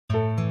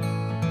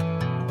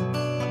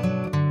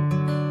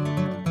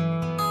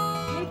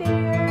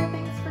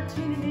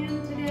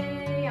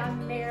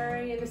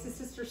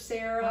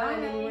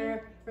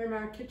We're in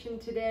our kitchen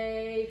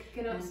today,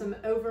 cooking up some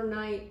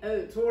overnight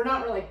oats. Well, we're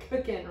not really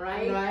cooking,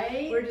 right?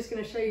 Right. We're just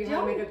gonna show you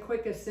how to make a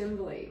quick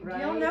assembly, right?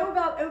 Do y'all know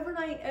about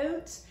overnight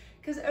oats?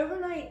 Because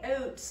overnight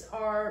oats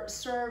are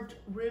served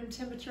room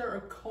temperature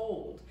or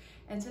cold.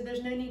 And so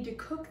there's no need to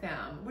cook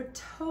them. We're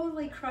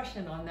totally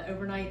crushing on the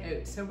overnight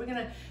oats. So we're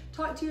gonna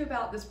talk to you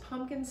about this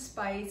pumpkin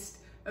spiced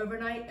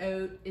overnight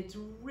oat. It's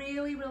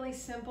really, really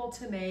simple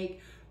to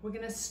make. We're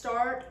gonna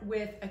start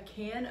with a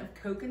can of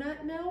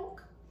coconut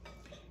milk.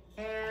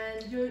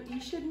 And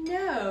you should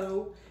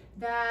know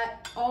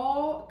that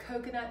all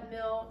coconut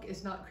milk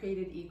is not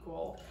created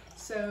equal.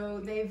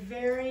 So they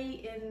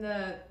vary in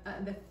the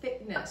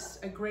thickness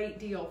a great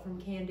deal from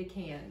can to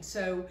can.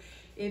 So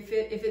if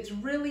it's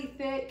really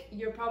thick,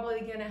 you're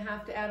probably gonna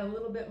have to add a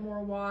little bit more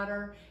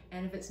water.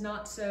 And if it's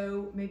not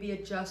so, maybe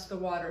adjust the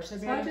water. So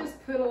I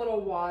just put a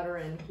little water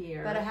in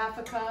here. About a half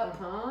a cup?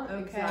 Okay.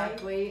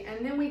 Exactly.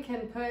 And then we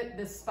can put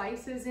the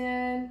spices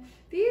in.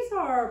 These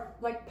are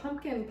like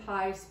pumpkin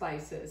pie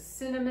spices.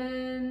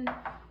 Cinnamon,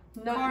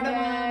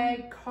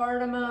 nutmeg,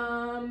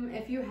 cardamom.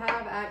 If you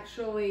have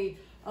actually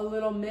a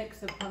little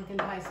mix of pumpkin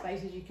pie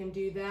spices, you can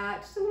do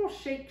that. Just a little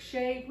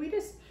shake. We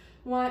just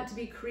want to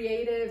be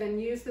creative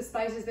and use the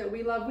spices that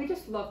we love. We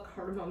just love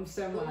cardamom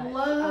so much.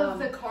 Love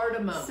the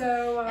cardamom. And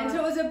so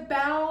it was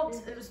about,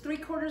 it was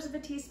 3/4 of a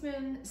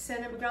teaspoon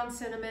ground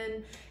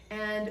cinnamon,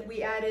 and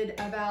we added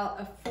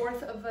about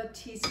 1/4 of a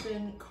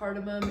teaspoon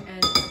cardamom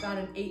and about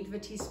 1/8 of a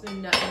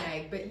teaspoon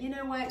nutmeg. But you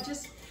know what?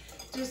 Just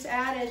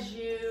add as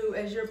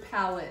your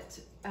palate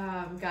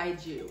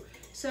guides you.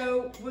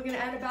 So we're gonna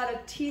add about a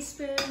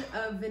teaspoon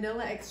of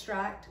vanilla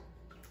extract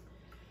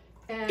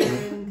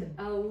and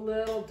a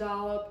little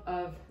dollop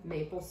of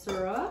maple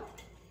syrup.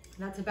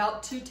 That's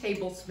about 2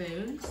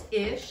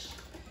 tablespoons-ish.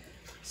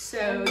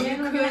 So you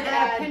could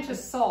add a pinch of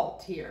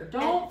salt here.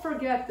 Don't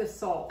forget the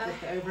salt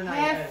with the overnight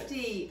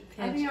hefty oats.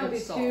 Pinch of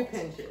salt. 2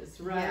 pinches,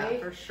 right? Yeah,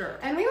 for sure.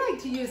 And we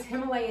like to use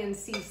Himalayan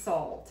sea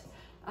salt.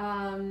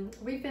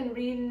 We've been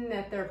reading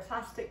that there are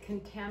plastic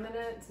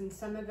contaminants in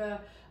some of the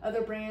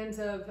other brands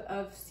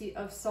of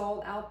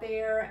salt out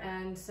there,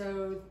 and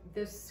so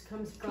this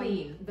comes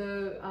from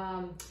the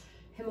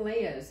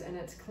Himalayas, and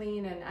it's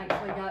clean and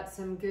actually got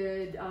some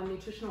good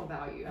nutritional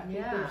value. I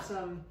think there's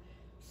some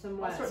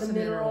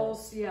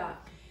minerals. Yeah.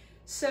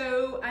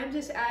 So I'm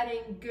just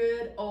adding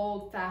good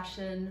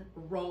old-fashioned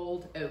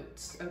rolled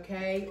oats,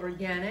 okay,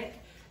 organic,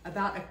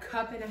 about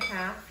 1.5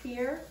 cups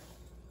here.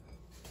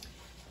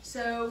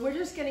 So we're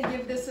just gonna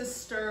give this a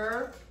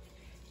stir,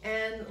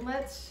 and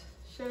let's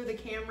show the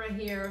camera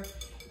here.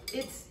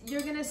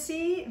 You're gonna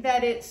see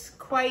that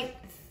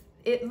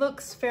it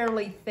looks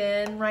fairly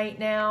thin right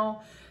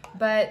now,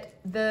 but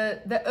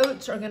the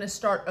oats are gonna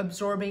start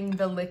absorbing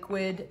the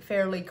liquid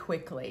fairly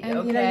quickly,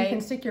 and you know, you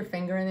can stick your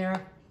finger in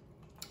there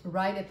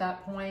right at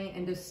that point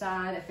and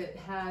decide if it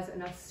has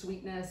enough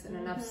sweetness and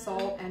enough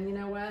salt. And you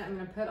know what? I'm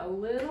gonna put a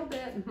little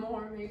bit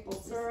more maple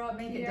syrup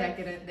in here.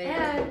 Decadent there.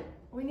 And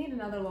we need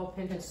another little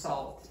pinch of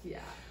salt. Yeah.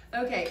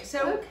 Okay,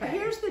 so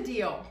here's the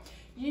deal.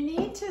 You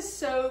need to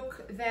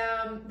soak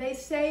them, they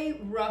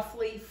say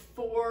roughly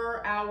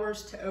 4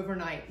 hours to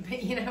overnight.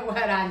 But you know what?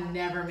 I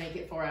never make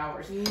it 4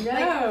 hours. No.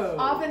 Like,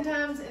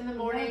 oftentimes in the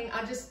morning,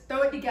 I just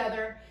throw it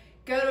together,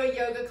 go to a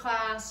yoga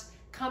class,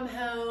 come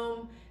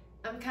home.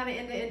 I'm kind of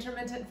into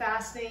intermittent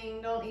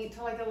fasting. Don't eat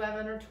till like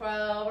 11 or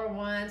 12 or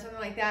 1, something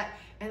like that.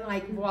 And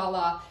like,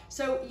 voila.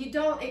 So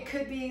it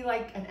could be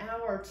like an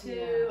hour or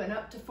 2 and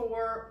up to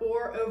 4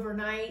 or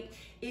overnight.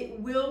 It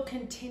will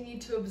continue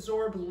to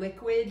absorb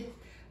liquid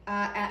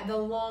the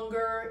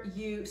longer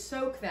you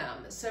soak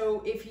them.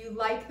 So if you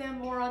like them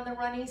more on the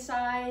runny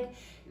side,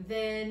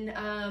 then,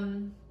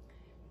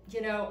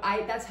 you know,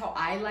 that's how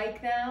I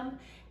like them.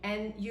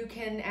 And you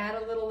can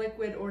add a little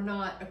liquid or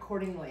not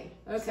accordingly.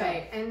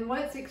 Okay, and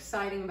what's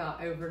exciting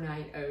about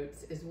overnight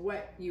oats is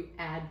what you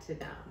add to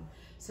them.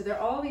 So there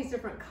are all these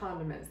different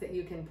condiments that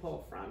you can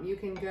pull from. You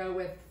can go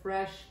with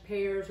fresh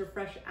pears or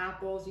fresh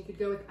apples. You could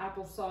go with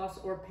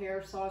applesauce or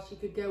pear sauce. You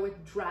could go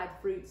with dried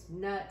fruits,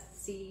 nuts,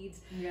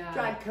 seeds,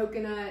 dried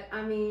coconut.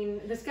 I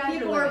mean, the sky's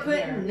the limit. People are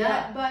putting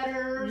nut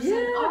butters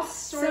and all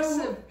sorts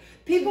of...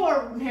 People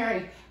are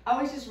married. I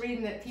was just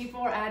reading that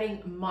people are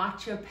adding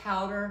matcha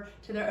powder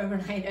to their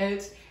overnight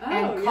oats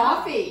and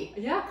coffee.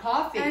 Yeah,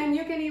 coffee. And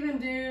you can even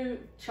do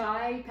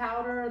chai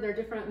powder. There are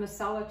different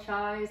masala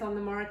chais on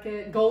the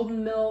market.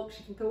 Golden milk.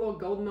 You can put a little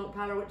golden milk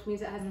powder, which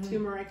means it has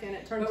turmeric in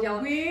it. Turns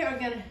yellow.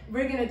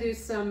 We're gonna do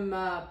some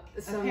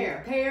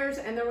pears,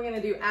 and then we're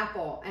gonna do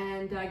apple,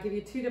 and give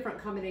you 2 different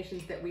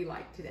combinations that we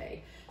like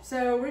today.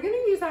 So we're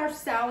gonna use our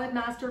Salad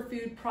Master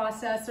food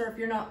processor. If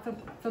you're not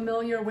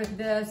familiar with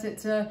this,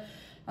 it's a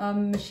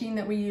machine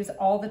that we use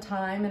all the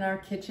time in our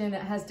kitchen.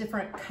 It has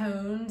different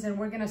cones, and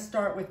we're gonna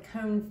start with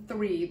cone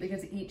 3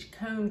 because each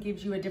cone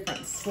gives you a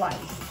different slice.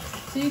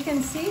 So you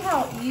can see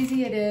how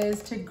easy it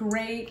is to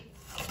grate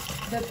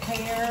the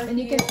pear. And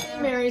you can see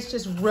Mary's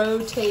just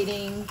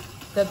rotating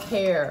the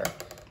pear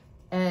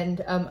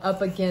and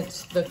up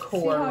against the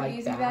core like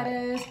that. See how easy that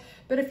is?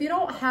 But if you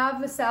don't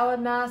have the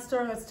salad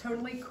master, that's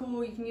totally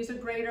cool. You can use a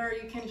grater,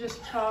 you can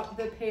just chop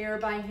the pear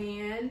by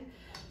hand.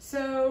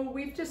 So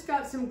we've just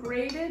got some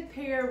grated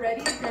pear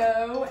ready to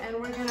go, and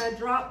we're gonna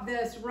drop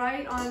this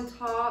right on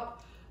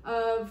top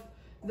of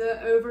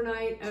the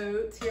overnight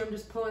oats. Here, I'm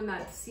just pulling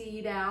that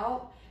seed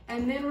out.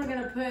 And then we're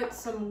gonna put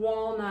some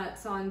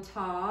walnuts on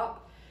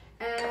top.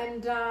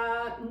 And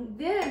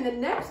then the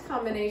next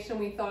combination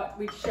we thought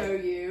we'd show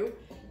you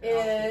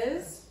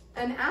is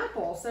an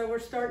apple. So we're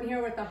starting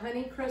here with a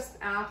Honeycrisp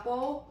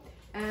apple,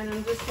 and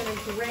I'm just gonna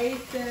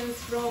grate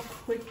this real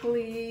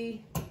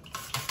quickly.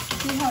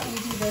 See how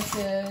easy this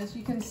is.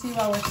 You can see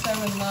why we're so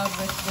in love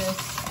with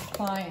this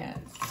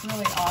appliance. It's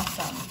really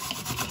awesome.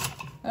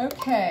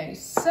 Okay,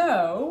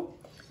 so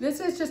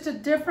this is just a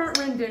different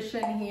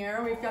rendition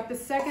here. We've got the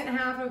second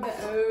half of the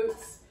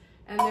oats,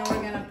 and then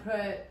we're gonna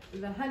put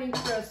the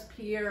Honeycrisp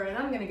here, and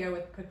I'm gonna go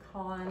with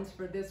pecans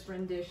for this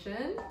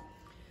rendition.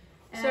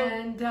 So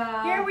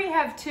here we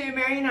have two.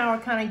 Mary and I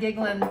were kind of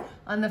giggling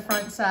on the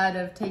front side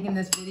of taking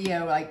this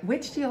video, like,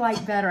 which do you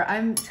like better?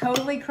 I'm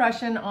totally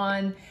crushing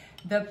on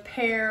the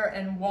pear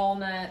and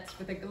walnuts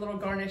with a little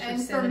garnish of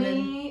cinnamon. And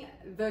for me,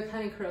 the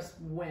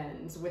Honeycrisp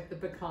wins with the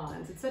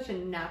pecans. It's such a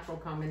natural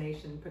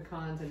combination,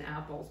 pecans and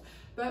apples.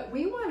 But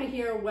we want to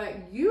hear what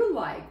you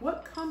like.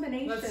 What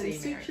combination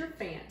suits your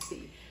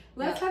fancy?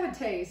 Let's have a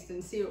taste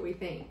and see what we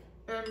think.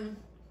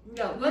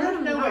 Yeah, let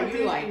us know what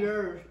you like.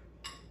 Yours.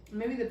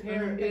 Maybe the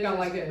pear. I think I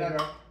like it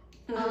better.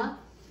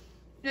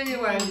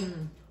 Anyway,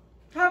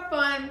 have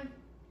fun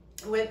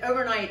with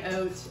overnight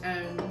oats,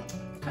 and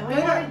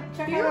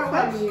check out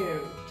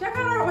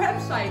our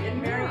website at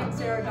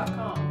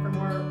maryandsarah.com for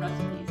more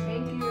recipes.